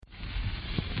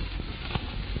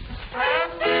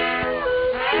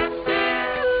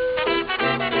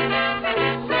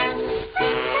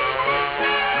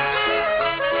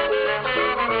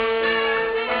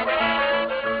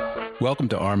Welcome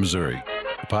to Our Missouri,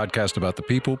 a podcast about the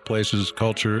people, places,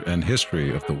 culture, and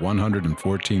history of the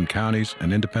 114 counties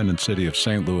and independent city of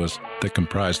St. Louis that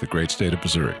comprise the great state of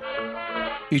Missouri.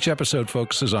 Each episode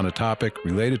focuses on a topic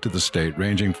related to the state,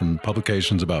 ranging from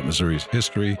publications about Missouri's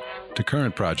history to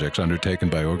current projects undertaken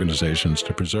by organizations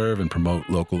to preserve and promote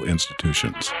local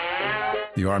institutions.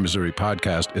 The Our Missouri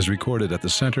podcast is recorded at the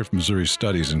Center for Missouri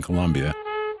Studies in Columbia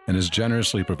and is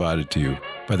generously provided to you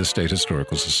by the State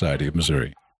Historical Society of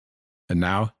Missouri. And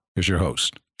now, here's your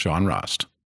host, Sean Rost.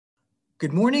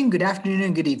 Good morning, good afternoon,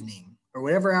 and good evening, or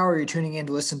whatever hour you're tuning in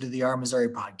to listen to the Our Missouri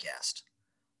podcast.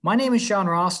 My name is Sean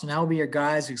Rost, and I will be your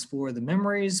guide to explore the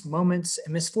memories, moments,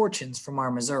 and misfortunes from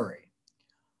Our Missouri.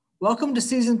 Welcome to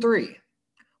Season 3.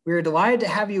 We are delighted to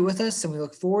have you with us, and we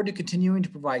look forward to continuing to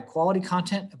provide quality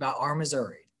content about Our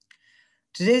Missouri.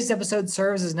 Today's episode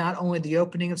serves as not only the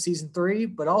opening of Season 3,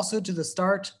 but also to the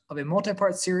start of a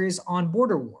multi-part series on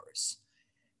border wars.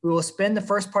 We will spend the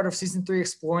first part of Season 3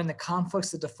 exploring the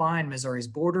conflicts that define Missouri's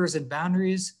borders and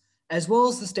boundaries, as well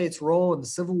as the state's role in the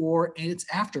Civil War and its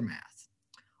aftermath.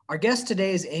 Our guest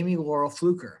today is Amy Laurel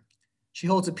Fluker. She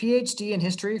holds a PhD in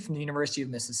history from the University of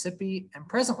Mississippi and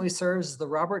presently serves as the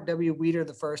Robert W. Weeder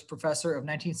I Professor of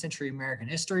 19th Century American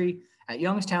History at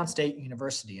Youngstown State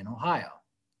University in Ohio.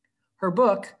 Her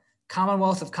book,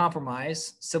 Commonwealth of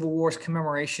Compromise, Civil War's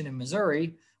Commemoration in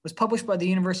Missouri, was published by the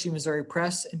University of Missouri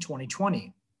Press in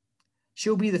 2020. She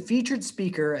will be the featured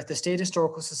speaker at the State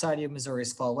Historical Society of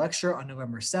Missouri's Fall Lecture on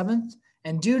November 7th,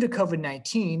 and due to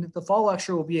COVID-19, the Fall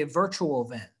Lecture will be a virtual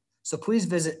event, so please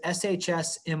visit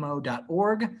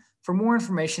shsmo.org for more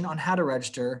information on how to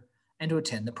register and to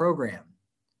attend the program.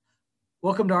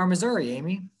 Welcome to Our Missouri,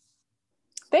 Amy.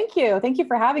 Thank you. Thank you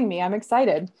for having me. I'm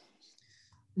excited.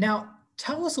 Now,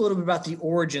 tell us a little bit about the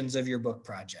origins of your book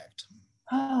project.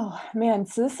 Oh, man.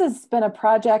 So this has been a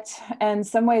project, and in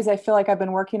some ways I feel like I've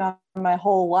been working on my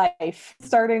whole life,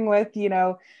 starting with,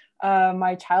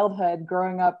 my childhood,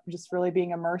 growing up, just really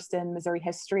being immersed in Missouri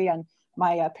history. And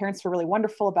my parents were really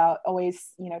wonderful about always,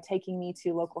 taking me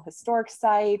to local historic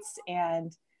sites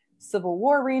and Civil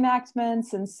War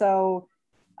reenactments. And so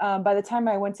by the time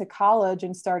I went to college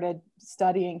and started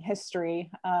studying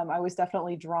history, I was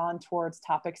definitely drawn towards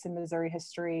topics in Missouri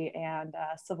history and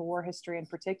Civil War history in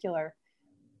particular.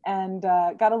 And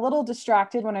got a little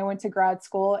distracted when I went to grad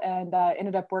school and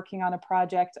ended up working on a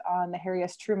project on the Harry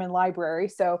S. Truman Library.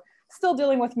 So still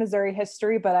dealing with Missouri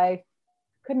history, but I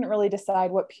couldn't really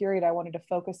decide what period I wanted to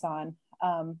focus on.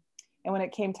 And when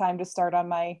it came time to start on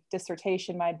my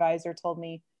dissertation, my advisor told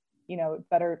me,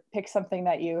 better pick something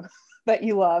that you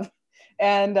love.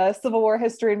 And Civil War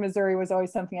history in Missouri was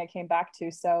always something I came back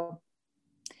to. So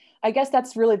I guess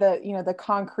that's really the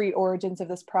concrete origins of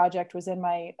this project was in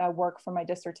my work for my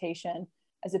dissertation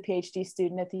as a PhD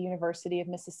student at the University of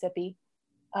Mississippi.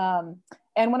 And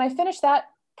when I finished that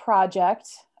project,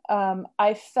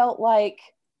 I felt like,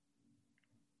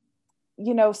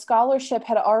 scholarship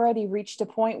had already reached a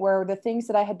point where the things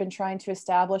that I had been trying to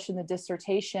establish in the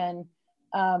dissertation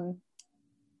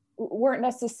weren't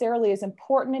necessarily as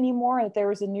important anymore, that there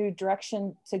was a new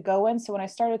direction to go in. So when I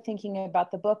started thinking about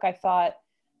the book, I thought,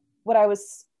 what I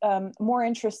was more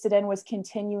interested in was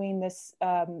continuing this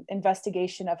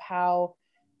investigation of how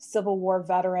Civil War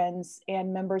veterans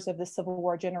and members of the Civil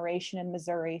War generation in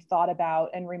Missouri thought about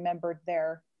and remembered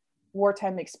their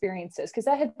wartime experiences, because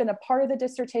that had been a part of the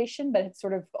dissertation, but had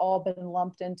sort of all been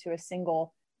lumped into a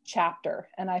single chapter.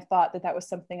 And I thought that was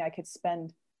something I could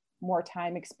spend more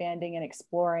time expanding and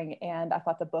exploring. And I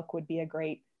thought the book would be a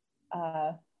great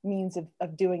means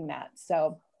of doing that.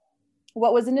 So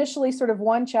what was initially sort of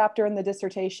one chapter in the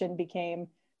dissertation became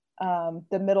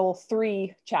the middle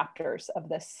 3 chapters of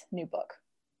this new book.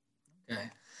 Okay.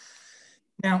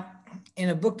 Now, in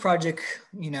a book project,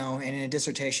 and in a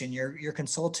dissertation, you're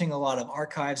consulting a lot of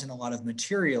archives and a lot of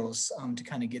materials to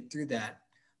kind of get through that.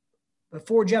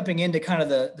 Before jumping into kind of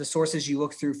the sources you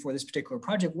look through for this particular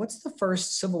project, what's the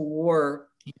first Civil War,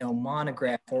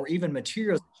 monograph or even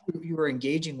materials that you were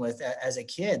engaging with as a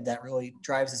kid that really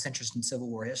drives this interest in Civil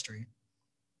War history?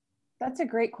 That's a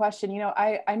great question.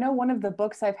 I know one of the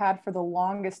books I've had for the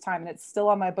longest time, and it's still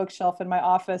on my bookshelf in my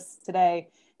office today,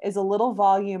 is a little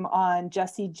volume on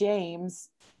Jesse James.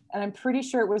 And I'm pretty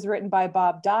sure it was written by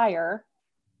Bob Dyer,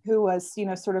 who was,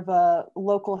 sort of a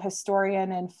local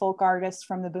historian and folk artist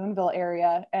from the Boonville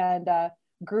area, and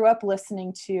grew up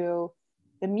listening to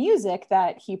the music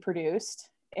that he produced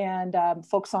and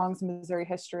folk songs, Missouri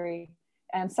history.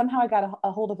 And somehow I got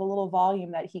a hold of a little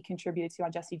volume that he contributed to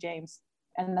on Jesse James.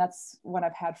 And that's what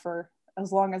I've had for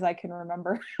as long as I can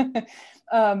remember.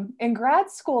 In grad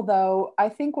school, though, I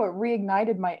think what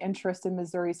reignited my interest in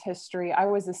Missouri's history, I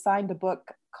was assigned a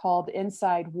book called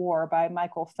Inside War by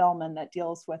Michael Fellman that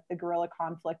deals with the guerrilla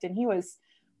conflict. And he was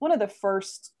one of the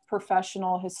first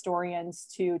professional historians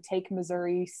to take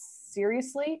Missouri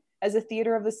seriously as a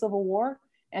theater of the Civil War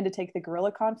and to take the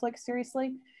guerrilla conflict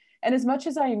seriously. And as much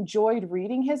as I enjoyed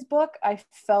reading his book, I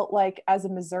felt like as a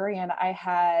Missourian, I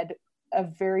had a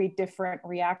very different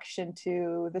reaction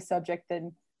to the subject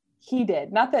than he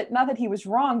did. Not that he was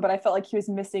wrong, but I felt like he was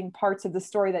missing parts of the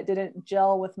story that didn't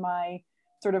gel with my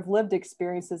sort of lived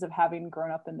experiences of having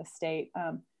grown up in the state.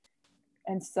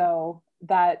 And so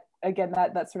that, again,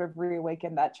 that sort of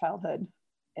reawakened that childhood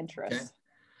interest. Okay.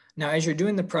 Now, as you're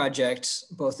doing the project,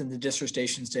 both in the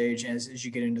dissertation stage and as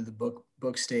you get into the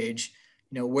book stage,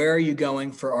 where are you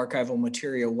going for archival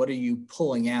material? What are you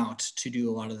pulling out to do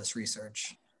a lot of this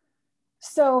research?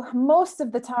 So most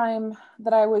of the time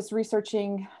that I was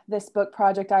researching this book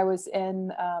project, I was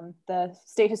in the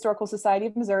State Historical Society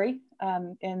of Missouri,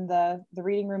 in the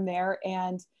reading room there,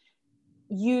 and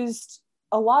used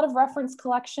a lot of reference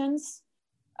collections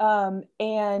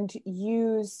and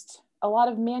used a lot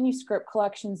of manuscript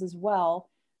collections as well.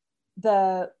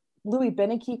 The Louis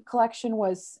Beneke collection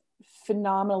was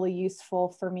phenomenally useful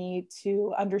for me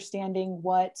to understanding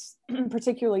what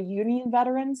particularly Union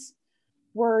veterans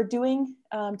were doing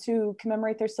to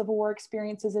commemorate their Civil War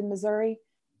experiences in Missouri.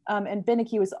 And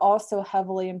Beneke was also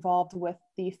heavily involved with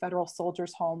the Federal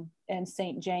Soldiers Home in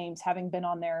St. James, having been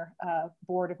on their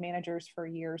board of managers for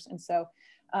years. And so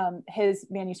his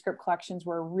manuscript collections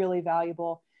were really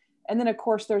valuable. And then, of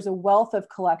course, there's a wealth of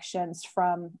collections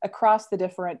from across the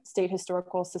different State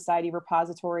Historical Society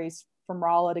repositories, from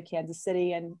Rolla to Kansas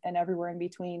City and everywhere in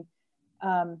between,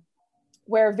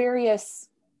 where various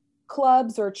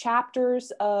clubs or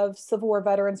chapters of Civil War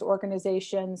veterans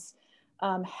organizations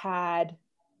had,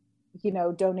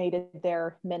 donated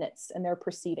their minutes and their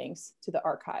proceedings to the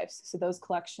archives. So those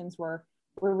collections were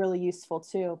really useful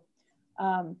too.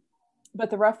 But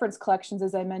the reference collections,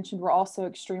 as I mentioned, were also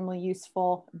extremely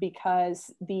useful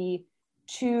because the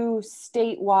two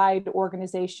statewide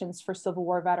organizations for Civil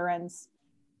War veterans,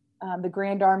 the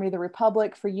Grand Army of the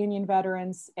Republic for Union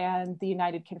veterans and the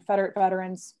United Confederate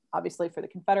Veterans, obviously for the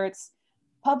Confederates,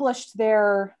 published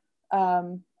their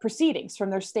proceedings from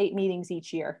their state meetings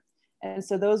each year. And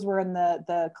so those were in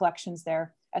the collections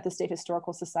there at the State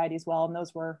Historical Society as well. And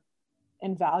those were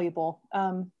invaluable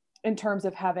in terms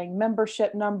of having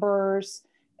membership numbers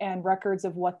and records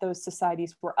of what those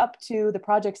societies were up to, the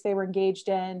projects they were engaged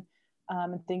in,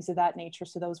 and things of that nature.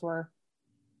 So those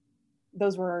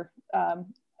were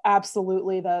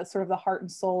absolutely the sort of the heart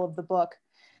and soul of the book.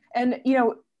 And,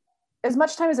 as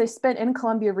much time as I spent in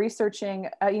Columbia researching,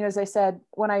 as I said,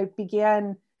 when I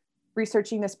began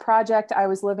researching this project, I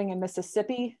was living in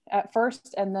Mississippi at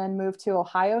first and then moved to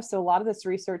Ohio. So a lot of this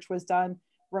research was done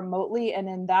remotely. And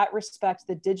in that respect,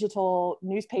 the digital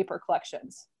newspaper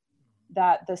collections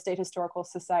that the State Historical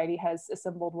Society has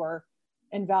assembled were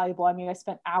invaluable. I mean, I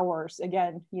spent hours,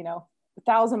 again,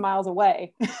 1,000 miles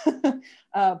away,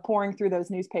 pouring through those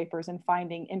newspapers and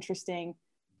finding interesting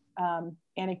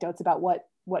anecdotes about what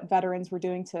veterans were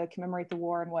doing to commemorate the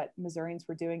war and what Missourians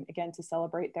were doing, again, to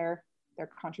celebrate their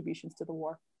contributions to the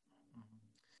war.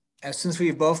 Since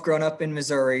we've both grown up in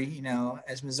Missouri,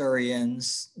 as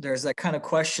Missourians, there's that kind of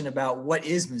question about what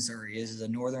is Missouri? Is it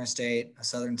a northern state, a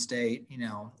southern state?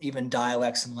 Even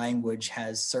dialects and language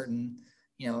has certain,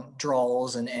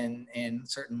 drawls and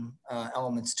certain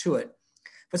elements to it.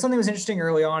 But something was interesting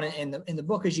early on in the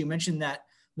book, as you mentioned, that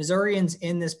Missourians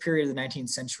in this period of the 19th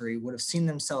century would have seen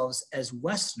themselves as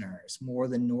Westerners more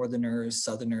than Northerners,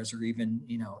 Southerners, or even,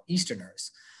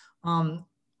 Easterners.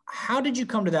 How did you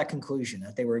come to that conclusion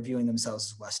that they were viewing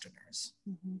themselves as Westerners?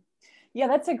 Mm-hmm. Yeah,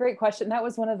 that's a great question. That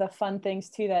was one of the fun things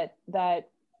too that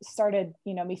started,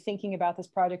 me thinking about this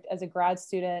project as a grad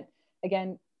student.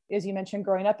 Again, as you mentioned,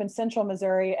 growing up in central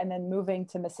Missouri and then moving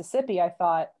to Mississippi, I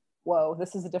thought, whoa,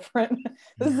 this is a different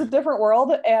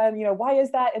world. And, why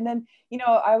is that? And then,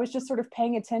 I was just sort of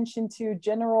paying attention to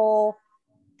general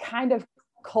kind of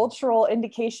cultural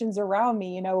indications around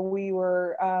me. We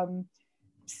were,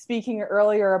 speaking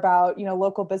earlier about,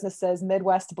 local businesses,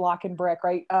 Midwest Block and Brick,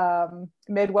 right?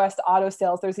 Midwest Auto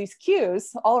Sales. There's these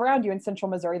cues all around you in central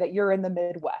Missouri that you're in the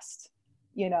Midwest,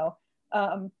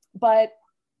 but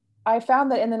I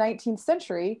found that in the 19th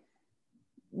century,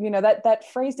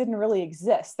 that phrase didn't really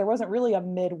exist. There wasn't really a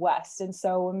Midwest. And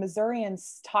so when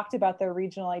Missourians talked about their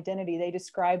regional identity, they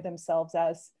described themselves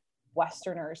as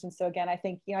Westerners. And so again, I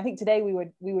think today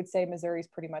we would say Missouri is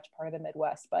pretty much part of the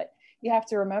Midwest, but you have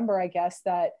to remember, I guess,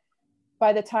 that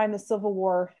by the time the Civil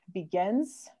War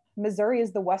begins, Missouri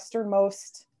is the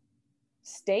westernmost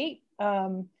state.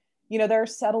 There are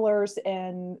settlers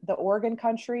in the Oregon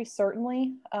country,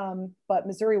 certainly, but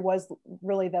Missouri was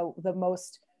really the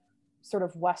most sort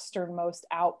of westernmost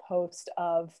outpost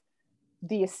of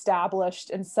the established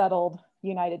and settled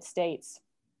United States.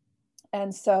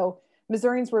 And so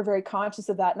Missourians were very conscious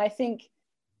of that. And I think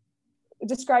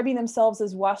describing themselves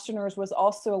as Westerners was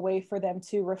also a way for them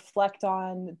to reflect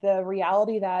on the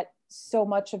reality that so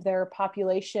much of their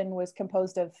population was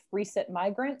composed of recent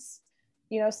migrants.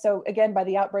 So again, by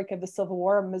the outbreak of the Civil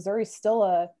War, Missouri is still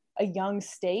a young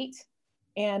state,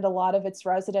 and a lot of its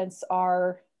residents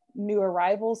are new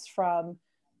arrivals from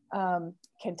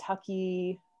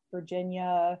Kentucky,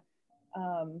 Virginia,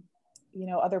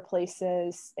 other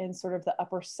places in sort of the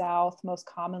upper South most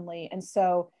commonly. And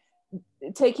so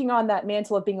taking on that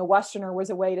mantle of being a Westerner was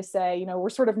a way to say, we're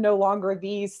sort of no longer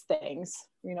these things.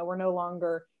 We're no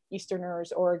longer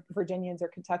Easterners or Virginians or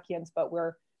Kentuckians, but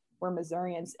we're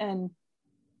Missourians. And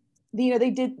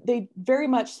they very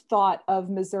much thought of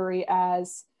Missouri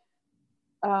as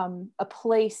a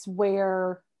place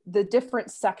where the different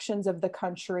sections of the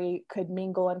country could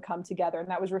mingle and come together. And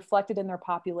that was reflected in their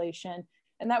population.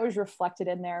 And that was reflected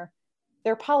in their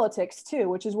politics too,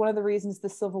 which is one of the reasons the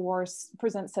Civil War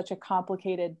presents such a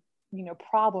complicated,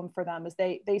 problem for them, is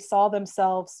they saw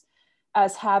themselves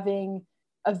as having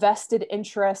a vested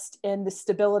interest in the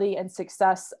stability and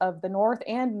success of the North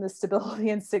and in the stability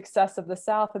and success of the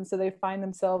South. And so they find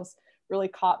themselves really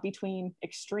caught between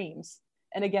extremes.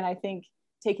 And again, I think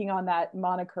taking on that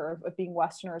moniker of being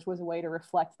Westerners was a way to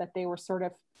reflect that they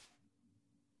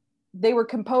were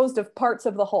composed of parts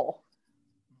of the whole.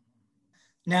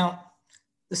 Now,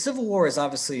 the Civil War is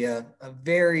obviously a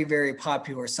very, very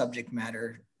popular subject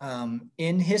matter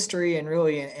in history and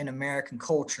really in American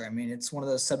culture. I mean, it's one of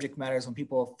those subject matters when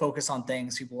people focus on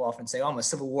things, people often say, oh, I'm a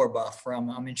Civil War buff, or I'm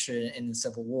interested in the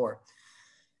Civil War.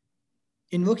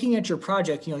 In looking at your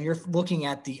project, you're looking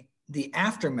at the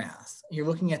aftermath. You're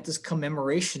looking at this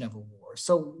commemoration of a war.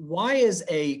 So why is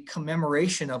a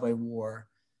commemoration of a war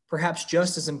perhaps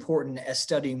just as important as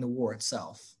studying the war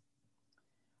itself?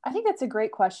 I think that's a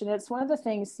great question. It's one of the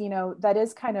things, that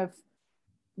is kind of,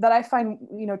 that I find,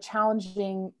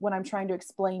 challenging when I'm trying to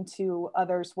explain to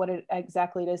others what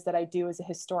exactly it is that I do as a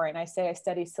historian. I say I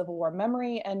study Civil War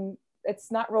memory, and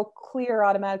it's not real clear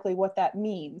automatically what that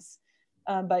means,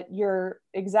 but you're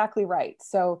exactly right.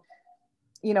 So,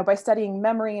 by studying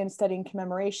memory and studying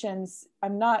commemorations,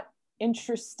 I'm not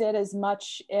interested as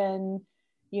much in,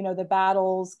 the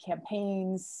battles,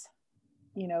 campaigns,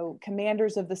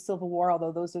 commanders of the Civil War,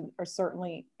 although those are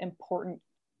certainly important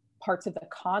parts of the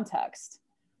context.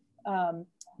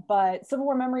 But Civil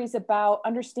War memory is about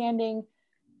understanding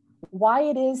why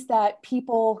it is that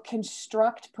people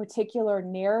construct particular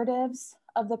narratives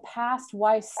of the past,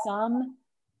 why some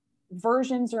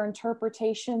versions or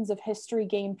interpretations of history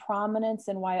gain prominence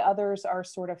and why others are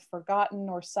sort of forgotten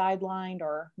or sidelined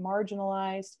or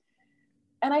marginalized.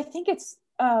 And I think it's,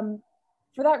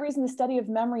 for that reason, the study of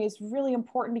memory is really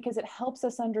important because it helps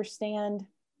us understand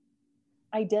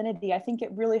identity. I think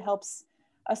it really helps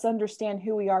us understand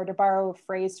who we are. To borrow a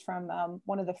phrase from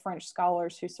one of the French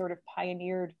scholars who sort of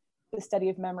pioneered the study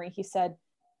of memory, he said,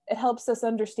 it helps us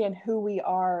understand who we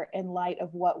are in light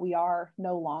of what we are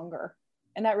no longer.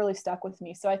 And that really stuck with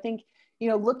me. So I think,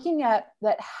 looking at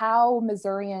that, how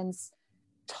Missourians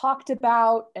talked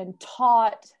about and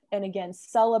taught and again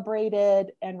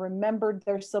celebrated and remembered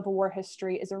their Civil War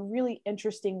history is a really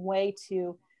interesting way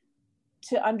to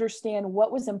understand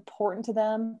what was important to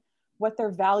them, what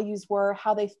their values were,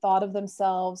 how they thought of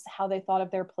themselves, how they thought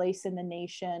of their place in the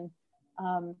nation.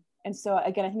 And so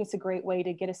again, I think it's a great way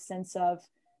to get a sense of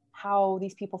how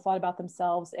these people thought about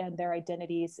themselves and their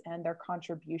identities and their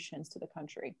contributions to the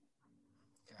country.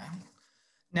 Okay.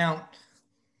 Now,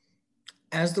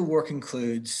 as the war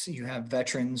concludes, you have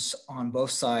veterans on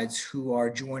both sides who are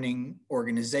joining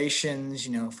organizations,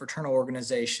 fraternal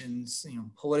organizations,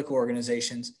 political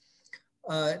organizations.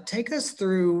 Take us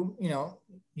through, you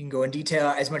can go in detail,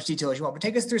 as much detail as you want, but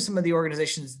take us through some of the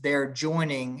organizations they're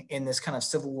joining in this kind of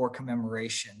Civil War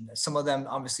commemoration. Some of them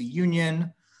obviously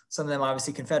Union, some of them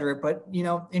obviously Confederate, but,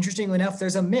 interestingly enough,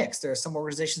 there's a mix. There are some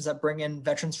organizations that bring in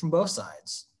veterans from both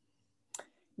sides.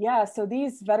 Yeah, so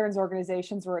these veterans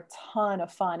organizations were a ton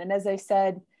of fun. And as I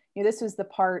said, this was the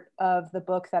part of the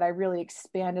book that I really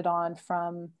expanded on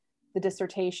from the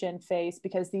dissertation phase,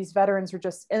 because these veterans were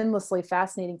just endlessly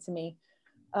fascinating to me.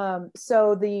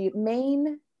 So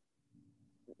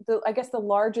I guess the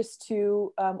largest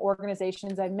two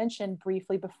organizations I mentioned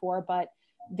briefly before, but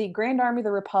the Grand Army of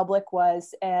the Republic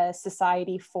was a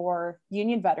society for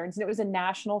Union veterans, and it was a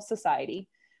national society.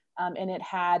 And it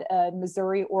had a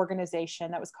Missouri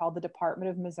organization that was called the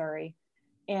Department of Missouri.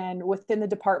 And within the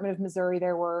Department of Missouri,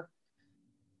 there were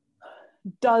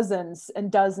dozens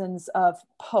and dozens of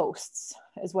posts,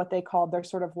 is what they called their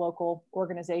sort of local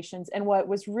organizations. And what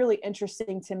was really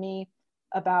interesting to me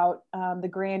about the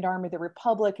Grand Army of the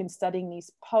Republic and studying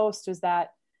these posts was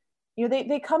that, you know,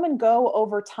 they come and go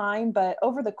over time, but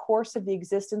over the course of the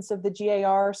existence of the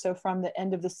GAR, so from the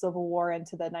end of the Civil War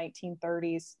into the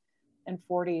 1930s and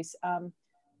 40s,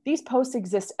 these posts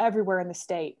exist everywhere in the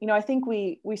state. You know, I think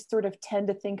we sort of tend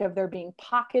to think of there being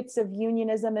pockets of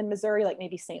unionism in Missouri, like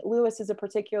maybe St. Louis is a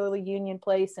particularly union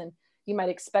place, and you might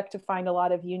expect to find a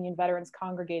lot of Union veterans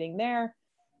congregating there.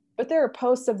 But there are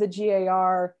posts of the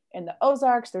GAR in the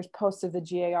Ozarks. There's posts of the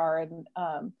GAR in,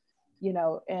 you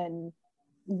know, in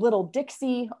Little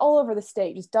Dixie, all over the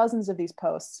state, just dozens of these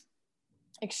posts,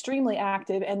 extremely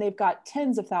active, and they've got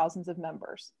tens of thousands of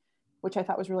members, which I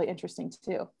thought was really interesting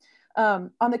too.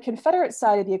 On the Confederate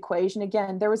side of the equation,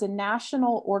 again, there was a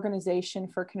national organization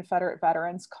for Confederate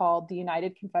veterans called the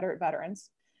United Confederate Veterans.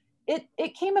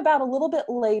 It came about a little bit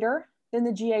later than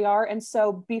the GAR, and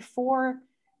so before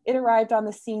it arrived on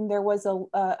the scene, there was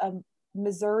a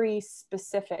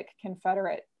Missouri-specific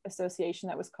Confederate association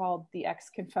that was called the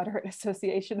Ex-Confederate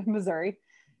Association of Missouri,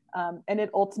 and it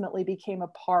ultimately became a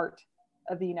part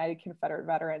of the United Confederate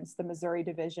Veterans, the Missouri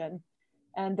Division.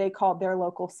 And they called their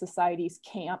local societies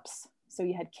camps. So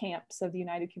you had camps of the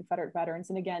United Confederate Veterans.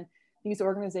 And again, these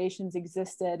organizations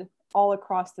existed all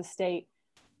across the state.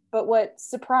 But what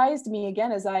surprised me,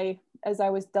 again, as I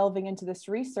was delving into this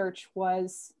research,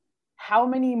 was how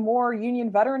many more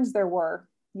Union veterans there were.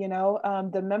 You know,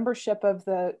 the membership of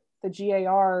the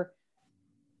GAR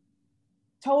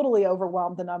totally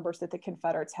overwhelmed the numbers that the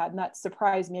Confederates had. And that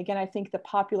surprised me. Again, I think the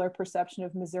popular perception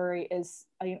of Missouri is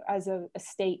as a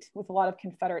state with a lot of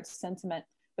Confederate sentiment,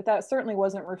 but that certainly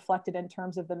wasn't reflected in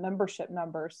terms of the membership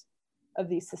numbers of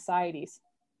these societies.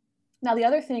 Now, the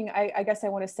other thing I guess I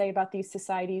want to say about these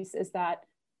societies is that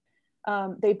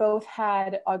they both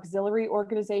had auxiliary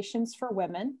organizations for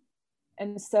women.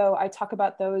 And so I talk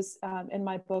about those in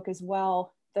my book as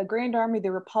well. The Grand Army of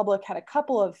the Republic had a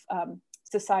couple of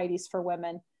societies for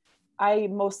women. I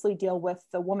mostly deal with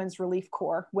the Women's Relief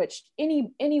Corps, which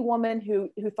any woman who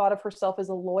thought of herself as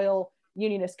a loyal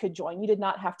Unionist could join. You did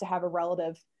not have to have a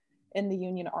relative in the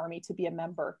Union Army to be a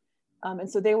member. And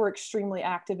so they were extremely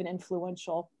active and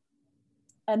influential.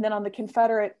 And then on the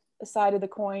Confederate side of the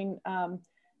coin,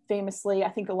 famously, I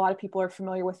think a lot of people are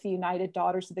familiar with the United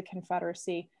Daughters of the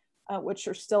Confederacy, which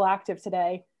are still active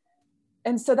today.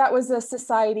 And so that was a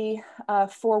society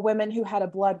for women who had a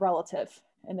blood relative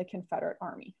in the Confederate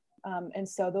Army. And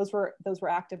so those were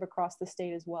active across the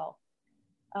state as well.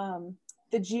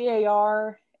 The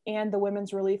GAR and the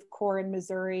Women's Relief Corps in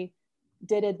Missouri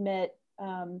did admit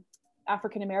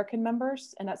African-American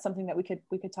members, and that's something that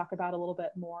we could talk about a little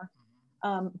bit more,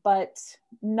 but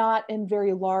not in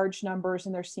very large numbers,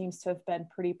 and there seems to have been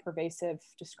pretty pervasive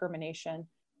discrimination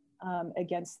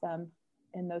against them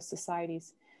in those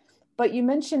societies. But you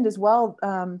mentioned as well,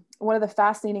 one of the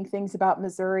fascinating things about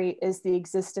Missouri is the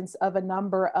existence of a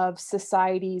number of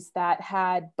societies that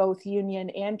had both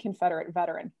Union and Confederate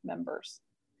veteran members.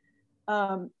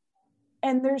 And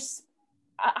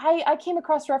I came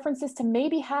across references to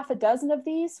maybe half a dozen of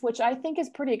these, which I think is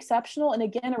pretty exceptional. And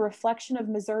again, a reflection of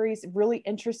Missouri's really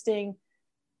interesting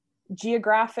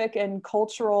geographic and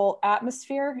cultural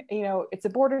atmosphere. You know, it's a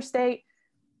border state.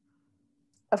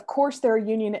 Of course, there are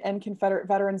Union and Confederate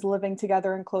veterans living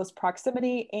together in close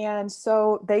proximity, and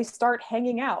so they start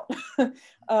hanging out.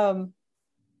 The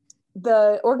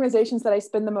organizations that I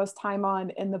spend the most time on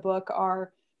in the book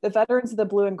are the Veterans of the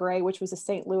Blue and Gray, which was a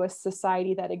St. Louis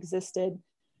society that existed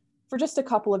for just a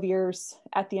couple of years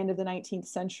at the end of the 19th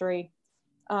century.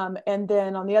 And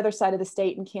then on the other side of the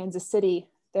state in Kansas City,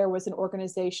 there was an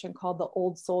organization called the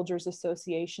Old Soldiers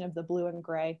Association of the Blue and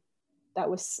Gray that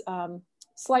was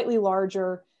slightly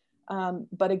larger,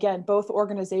 but again, both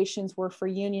organizations were for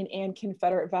Union and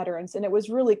Confederate veterans. And it was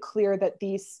really clear that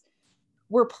these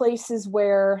were places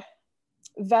where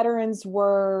veterans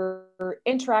were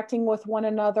interacting with one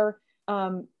another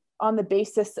on the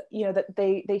basis, you know, that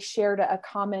they shared a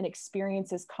common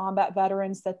experience as combat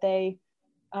veterans that they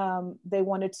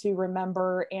wanted to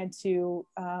remember and to,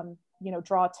 you know,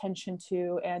 draw attention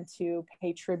to and to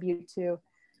pay tribute to.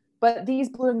 But these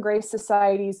Blue and Gray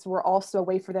societies were also a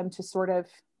way for them to sort of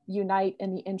unite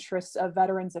in the interests of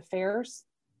veterans affairs.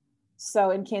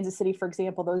 So in Kansas City, for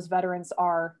example, those veterans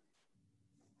are,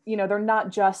 you know, they're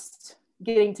not just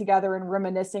getting together and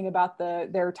reminiscing about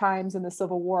their times in the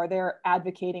Civil War. They're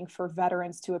advocating for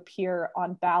veterans to appear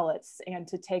on ballots and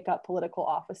to take up political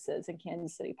offices in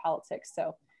Kansas City politics.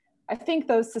 So I think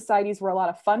those societies were a lot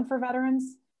of fun for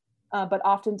veterans, but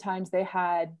oftentimes they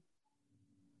had,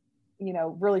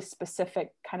 really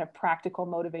specific kind of practical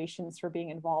motivations for being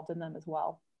involved in them as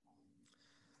well.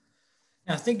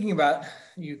 Now, thinking about,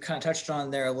 you kind of touched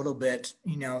on there a little bit,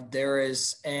 there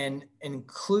is an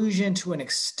inclusion to an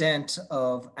extent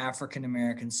of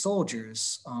African-American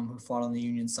soldiers who fought on the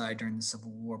Union side during the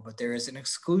Civil War, but there is an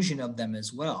exclusion of them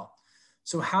as well.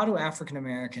 So how do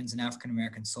African-Americans and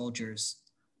African-American soldiers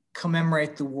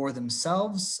commemorate the war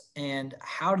themselves, and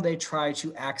how do they try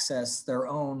to access their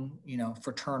own,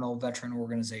 fraternal veteran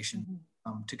organization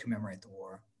to commemorate the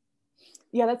war?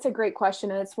 Yeah, that's a great question.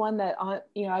 And it's one that,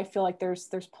 I feel like there's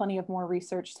plenty of more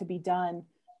research to be done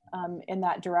in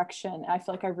that direction. I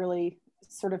feel like I really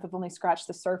sort of have only scratched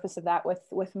the surface of that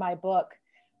with my book.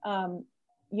 One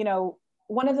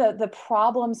of the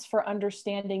problems for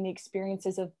understanding the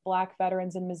experiences of Black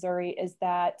veterans in Missouri is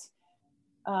that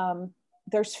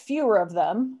there's fewer of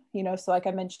them, so like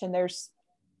I mentioned, there's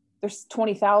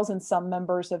 20,000 some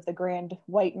members of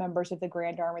white members of the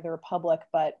Grand Army of the Republic,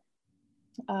 but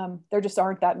there just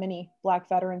aren't that many Black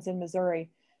veterans in Missouri,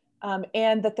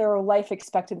 and that their life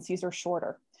expectancies are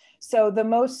shorter. So the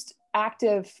most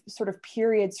active sort of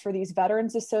periods for these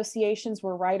veterans associations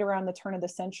were right around the turn of the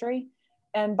century.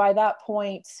 And by that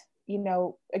point,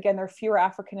 again, there are fewer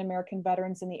African-American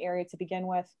veterans in the area to begin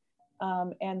with,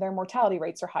 and their mortality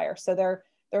rates are higher. So they're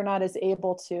not as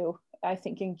able to, I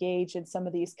think, engage in some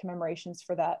of these commemorations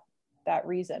for that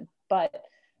reason. But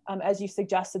as you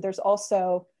suggested, there's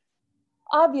also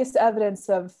obvious evidence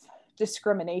of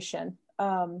discrimination.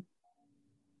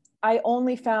 I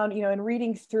only found, in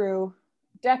reading through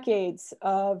decades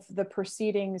of the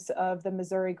proceedings of the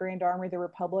Missouri Grand Army of the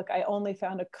Republic, I only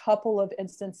found a couple of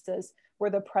instances where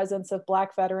the presence of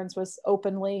Black veterans was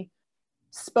openly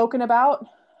spoken about.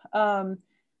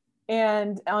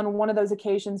 And on one of those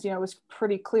occasions, it was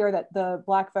pretty clear that the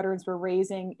Black veterans were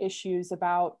raising issues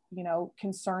about,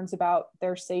 concerns about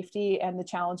their safety and the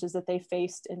challenges that they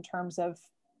faced in terms of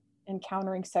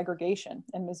encountering segregation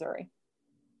in Missouri.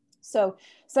 So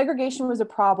segregation was a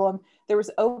problem. There was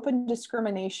open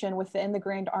discrimination within the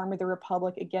Grand Army of the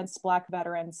Republic against Black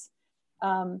veterans.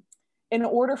 In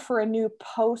order for a new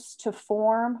post to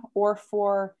form or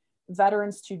for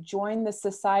veterans to join the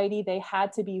society, they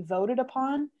had to be voted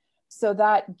upon. So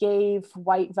that gave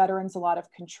white veterans a lot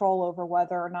of control over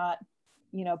whether or not,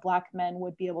 Black men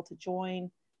would be able to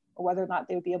join, or whether or not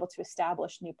they would be able to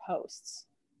establish new posts.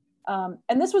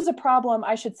 And this was a problem,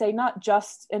 I should say, not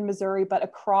just in Missouri, but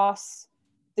across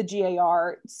the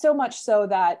GAR, so much so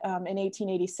that in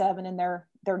 1887, in their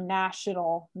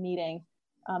national meeting,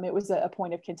 it was a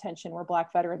point of contention where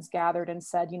Black veterans gathered and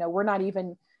said,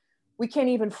 we can't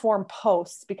even form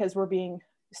posts because we're being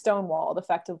stonewalled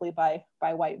effectively by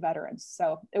white veterans.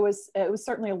 So it was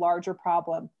certainly a larger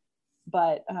problem,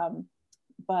 but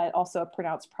also a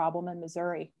pronounced problem in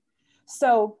Missouri.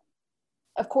 So,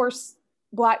 of course,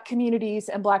 Black communities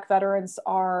and Black veterans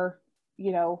are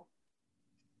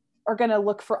going to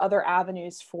look for other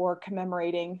avenues for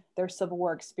commemorating their Civil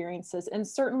War experiences. And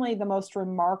certainly the most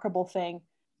remarkable thing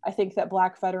I think that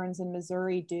Black veterans in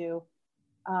Missouri do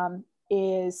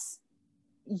is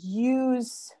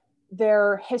use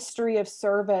their history of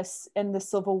service in the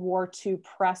Civil War to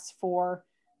press for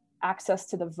access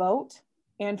to the vote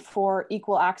and for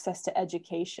equal access to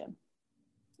education.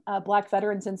 Black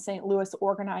veterans in St. Louis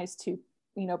organized to,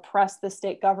 press the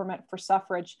state government for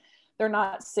suffrage. They're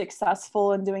not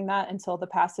successful in doing that until the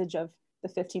passage of the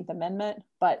 15th Amendment,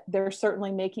 but they're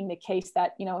certainly making the case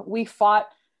that, we fought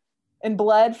and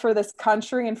bled for this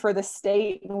country and for the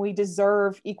state, and we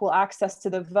deserve equal access to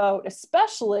the vote,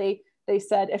 especially, they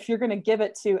said, if you're going to give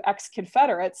it to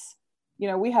ex-Confederates,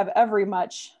 we have every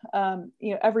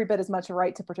bit as much a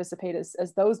right to participate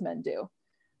as those men do.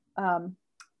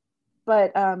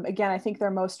 But again, I think their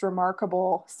most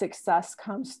remarkable success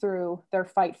comes through their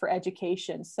fight for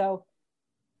education. So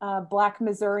Black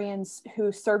Missourians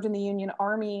who served in the Union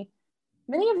Army,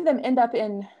 many of them end up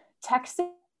in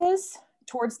Texas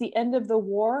towards the end of the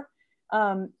war,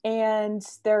 and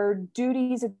their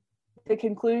duties at the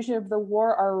conclusion of the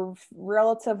war are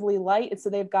relatively light. And so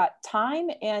they've got time,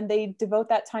 and they devote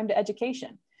that time to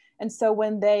education. And so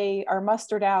when they are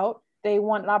mustered out, they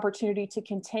want an opportunity to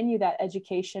continue that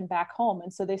education back home.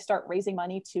 And so they start raising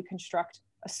money to construct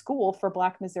a school for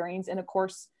Black Missourians. And of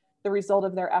course, the result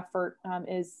of their effort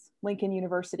is Lincoln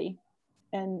University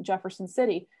in Jefferson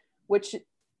City, which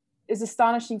is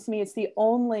astonishing to me. It's the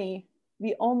only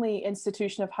the only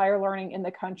institution of higher learning in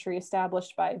the country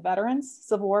established by veterans,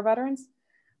 Civil War veterans,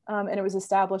 and it was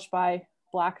established by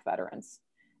Black veterans.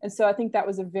 And so I think that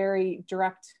was a very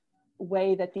direct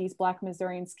way that these Black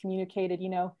Missourians communicated,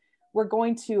 we're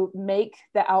going to make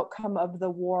the outcome of the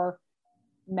war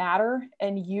matter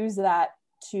and use that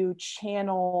to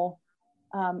channel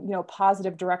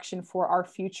positive direction for our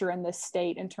future in this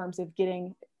state in terms of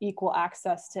getting equal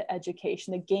access to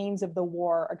education. The gains of the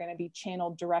war are going to be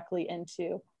channeled directly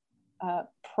into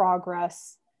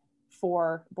progress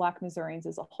for Black Missourians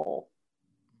as a whole.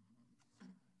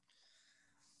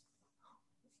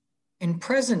 In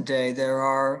present day, there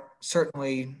are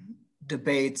certainly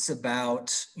debates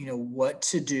about, what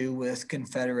to do with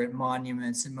Confederate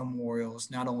monuments and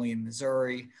memorials, not only in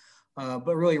Missouri,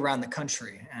 but really around the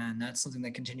country. And that's something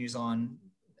that continues on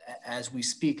as we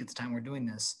speak at the time we're doing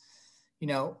this.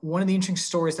 One of the interesting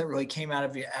stories that really came out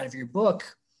of your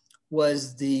book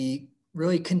was the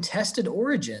really contested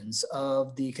origins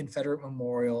of the Confederate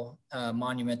Memorial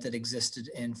monument that existed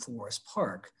in Forest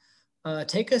Park.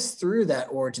 Take us through that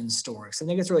origin story. So I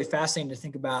think it's really fascinating to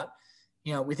think about.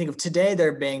 We think of today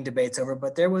there being debates over,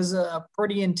 but there was a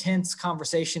pretty intense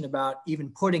conversation about even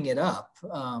putting it up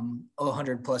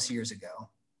 100 plus years ago.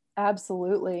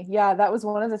 Absolutely. Yeah, that was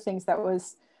one of the things that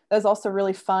was also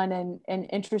really fun and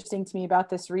interesting to me about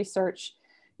this research.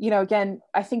 Again,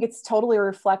 I think it's totally a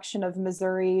reflection of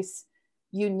Missouri's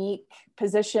unique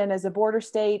position as a border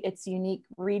state, its unique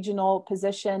regional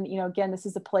position. Again, this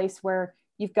is a place where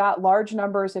you've got large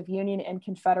numbers of Union and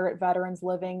Confederate veterans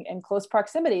living in close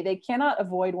proximity. They cannot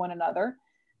avoid one another.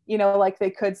 Like they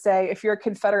could say, if you're a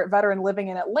Confederate veteran living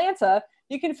in Atlanta,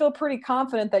 you can feel pretty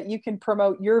confident that you can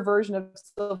promote your version of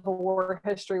Civil War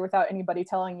history without anybody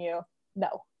telling you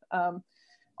no.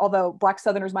 Although Black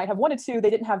Southerners might have wanted to, they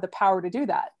didn't have the power to do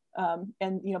that.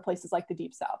 And places like the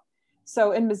Deep South.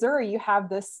 So in Missouri, you have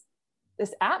this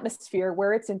atmosphere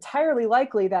where it's entirely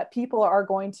likely that people are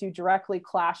going to directly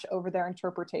clash over their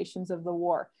interpretations of the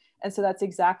war. And so that's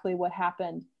exactly what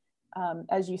happened,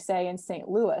 as you say, in St.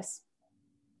 Louis.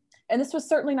 And this was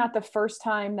certainly not the first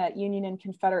time that Union and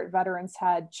Confederate veterans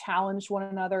had challenged one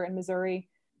another in Missouri.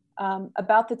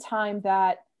 About the time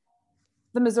that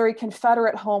the Missouri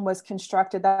Confederate home was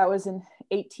constructed, that was in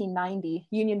 1890,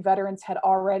 Union veterans had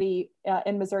already,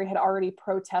 in Missouri, had already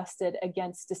protested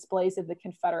against displays of the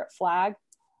Confederate flag,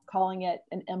 calling it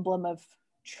an emblem of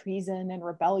treason and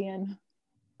rebellion.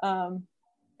 And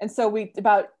so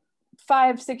about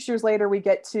 5-6 years later, we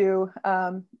get to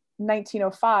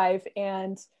 1905,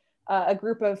 and a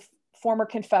group of former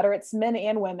Confederates, men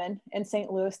and women in St.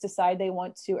 Louis, decide they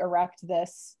want to erect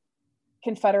this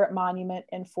Confederate monument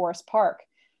in Forest Park.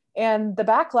 And the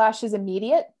backlash is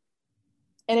immediate.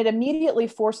 And it immediately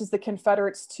forces the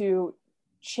Confederates to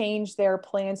change their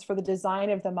plans for the design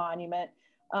of the monument.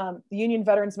 The Union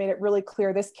veterans made it really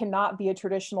clear this cannot be a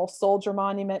traditional soldier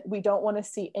monument. We don't want to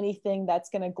see anything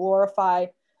that's going to glorify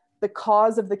the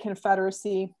cause of the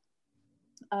Confederacy.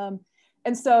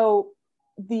 And so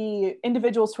the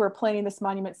individuals who are planning this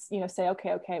monument, say,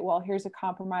 okay, well, here's a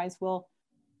compromise. We'll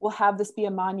have this be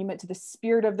a monument to the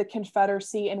spirit of the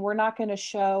Confederacy, and we're not going to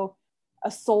show a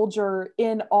soldier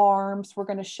in arms. We're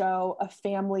going to show a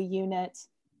family unit,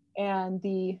 and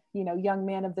the young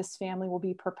man of this family will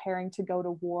be preparing to go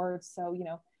to war. So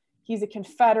he's a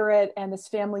Confederate, and this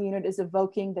family unit is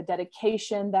evoking the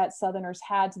dedication that Southerners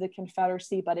had to the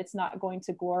Confederacy, but it's not going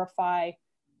to glorify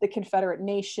the Confederate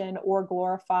nation or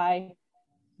glorify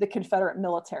the Confederate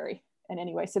military in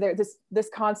any way. So there's this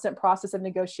constant process of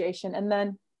negotiation, and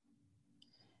then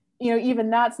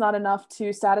even that's not enough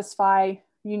to satisfy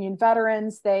Union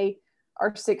veterans. They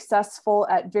are successful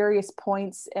at various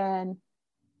points in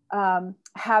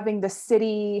having the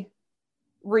city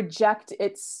reject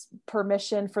its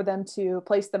permission for them to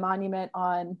place the monument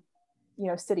on,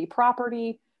 city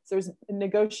property. So there's a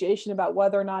negotiation about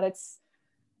whether or not it's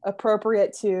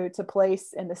appropriate to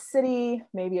place in the city.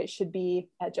 Maybe it should be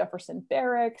at Jefferson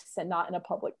Barracks and not in a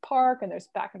public park. And there's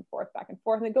back and forth.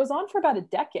 And it goes on for about a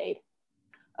decade.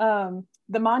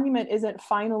 The monument isn't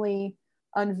finally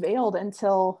unveiled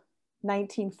until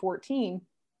 1914.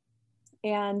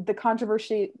 And the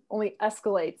controversy only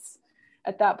escalates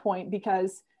at that point,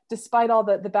 because despite all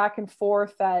the back and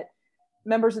forth that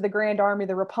members of the Grand Army,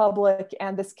 the Republic,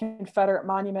 and this Confederate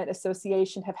Monument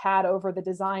Association have had over the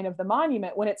design of the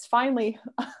monument, when it's finally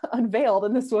unveiled,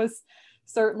 and this was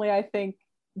certainly, I think,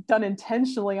 done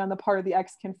intentionally on the part of the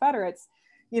ex-Confederates,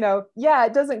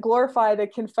 it doesn't glorify the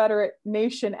Confederate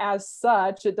nation as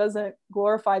such. It doesn't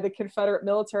glorify the Confederate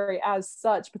military as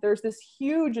such, but there's this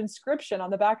huge inscription on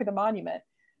the back of the monument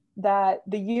that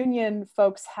the Union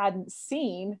folks hadn't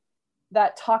seen.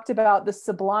 that talked about the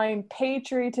sublime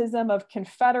patriotism of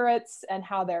Confederates and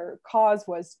how their cause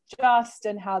was just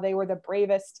and how they were the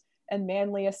bravest and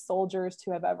manliest soldiers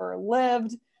to have ever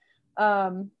lived.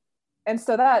 And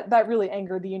so that really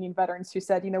angered the Union veterans who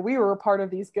said, we were a part of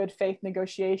these good faith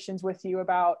negotiations with you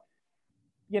about,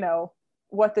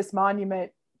 what this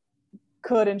monument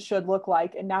could and should look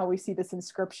like. And now we see this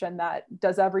inscription that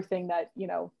does everything that,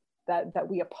 that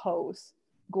we oppose,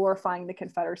 glorifying the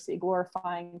Confederacy,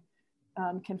 glorifying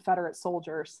Confederate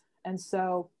soldiers. And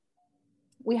so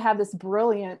we have this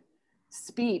brilliant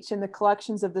speech in the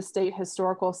collections of the State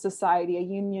Historical Society. A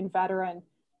Union veteran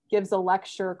gives a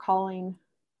lecture calling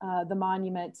the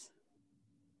monument,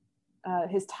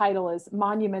 his title is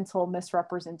Monumental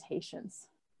Misrepresentations,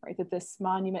 right? That this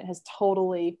monument has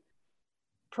totally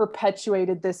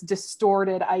perpetuated this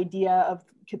distorted idea of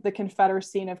the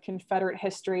Confederacy and of Confederate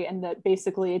history, and that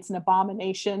basically it's an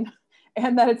abomination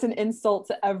and that it's an insult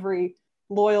to every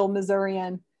loyal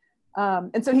Missourian.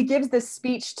 And so he gives this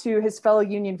speech to his fellow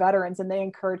Union veterans, and they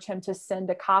encourage him to send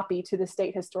a copy to the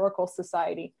State Historical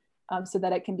Society so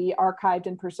that it can be archived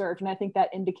and preserved. And I think that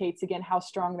indicates, again, how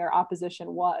strong their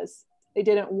opposition was. They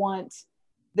didn't want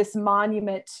this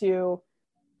monument to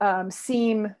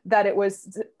seem that it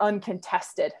was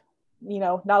uncontested.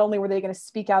 Not only were they going to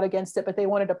speak out against it, but they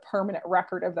wanted a permanent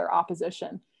record of their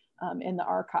opposition in the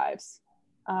archives.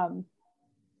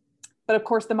 But of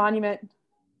course, the monument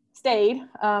stayed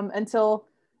until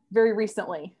very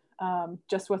recently.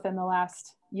 Just within the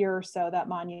last year or so, that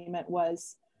monument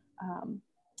was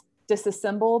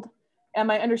disassembled. And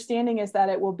my understanding is that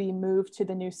it will be moved to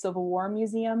the new Civil War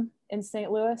Museum in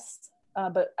St. Louis.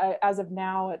 But as of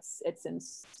now, it's in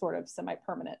sort of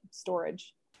semi-permanent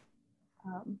storage.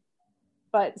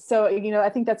 But so, I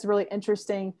think that's a really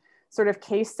interesting sort of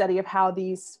case study of how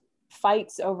these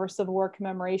fights over Civil War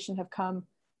commemoration have come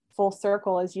full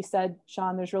circle. As you said,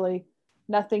 Sean, there's really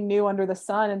nothing new under the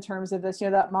sun in terms of this.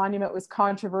 That monument was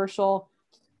controversial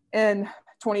in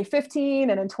 2015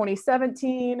 and in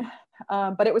 2017,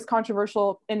 but it was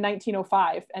controversial in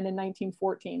 1905 and in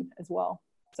 1914 as well.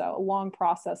 So a long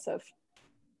process of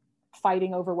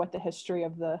fighting over what the history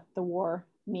of the war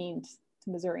meant to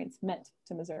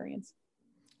Missourians.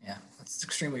 Yeah, that's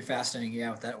extremely fascinating. Yeah,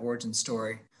 with that origin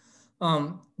story.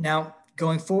 Now,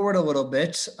 going forward a little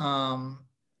bit,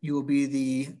 you will be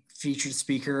the featured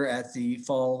speaker at the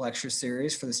fall lecture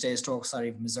series for the State Historical Society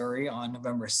of Missouri on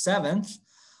November 7th.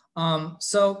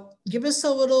 So give us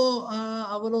a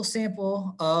little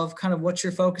sample of kind of what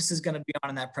your focus is going to be on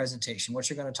in that presentation, what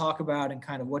you're going to talk about, and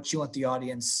kind of what you want the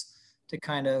audience to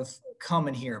kind of come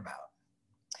and hear about.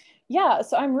 Yeah,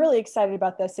 so I'm really excited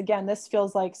about this. Again, this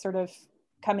feels like sort of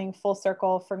coming full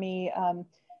circle for me,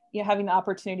 having the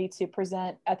opportunity to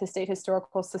present at the State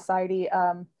Historical Society,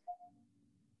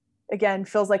 again,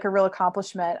 feels like a real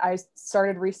accomplishment. I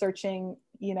started researching,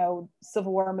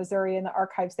 Civil War Missouri and the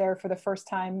archives there for the first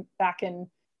time back in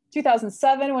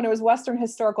 2007 when it was Western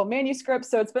Historical Manuscripts.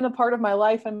 So it's been a part of my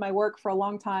life and my work for a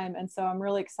long time. And so I'm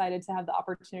really excited to have the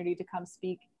opportunity to come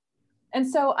speak. And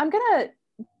so I'm going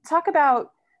to talk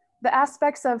about the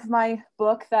aspects of my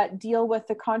book that deal with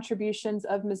the contributions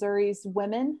of Missouri's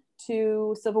women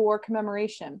to Civil War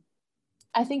commemoration.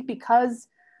 I think because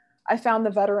I found the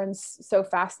veterans so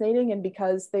fascinating and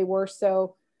because they were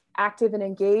so active and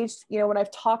engaged, when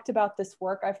I've talked about this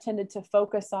work, I've tended to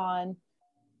focus on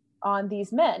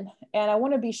these men. And I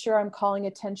want to be sure I'm calling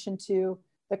attention to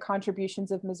the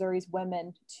contributions of Missouri's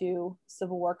women to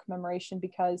Civil War commemoration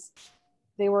because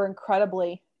they were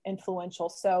incredibly influential.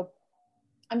 So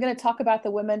I'm going to talk about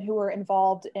the women who were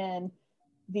involved in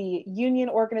the Union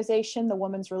organization, the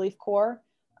Women's Relief Corps,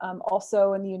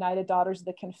 also in the United Daughters of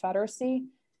the Confederacy.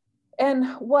 And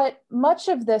what much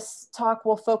of this talk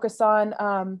will focus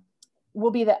on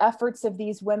will be the efforts of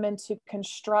these women to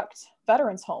construct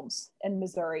veterans' homes in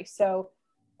Missouri. So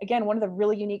again, one of the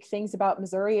really unique things about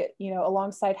Missouri,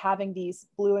 alongside having these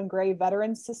blue and gray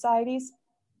veterans societies,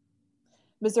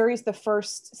 Missouri is the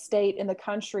first state in the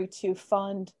country to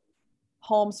fund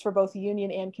homes for both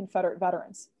Union and Confederate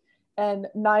veterans. And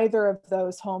neither of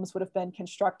those homes would have been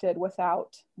constructed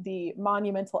without the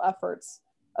monumental efforts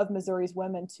of Missouri's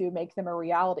women to make them a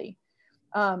reality.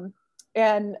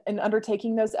 And in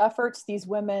undertaking those efforts, these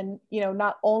women,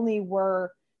 not only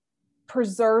were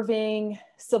preserving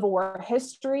Civil War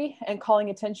history and calling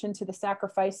attention to the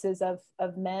sacrifices of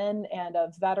men and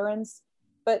of veterans,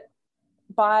 but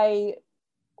by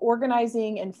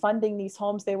organizing and funding these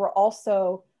homes, they were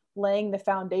also laying the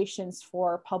foundations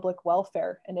for public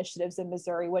welfare initiatives in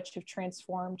Missouri, which have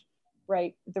transformed,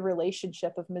 the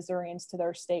relationship of Missourians to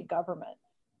their state government.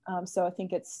 So I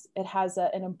think it has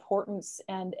an importance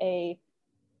and a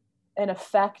an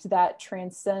effect that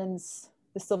transcends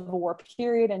the Civil War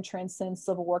period and transcends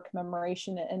Civil War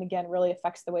commemoration, and again, really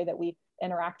affects the way that we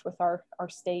interact with our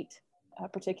state,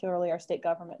 particularly our state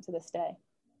government to this day. All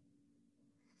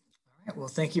right. Well,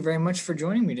 thank you very much for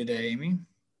joining me today, Amy.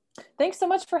 Thanks so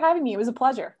much for having me. It was a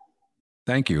pleasure.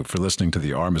 Thank you for listening to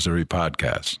the Our Missouri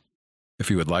podcast. If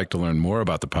you would like to learn more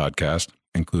about the podcast,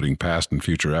 including past and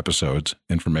future episodes,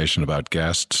 information about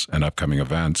guests, and upcoming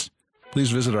events,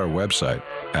 please visit our website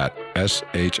at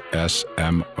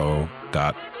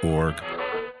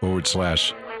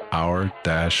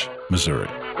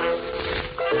shsmo.org/our-Missouri.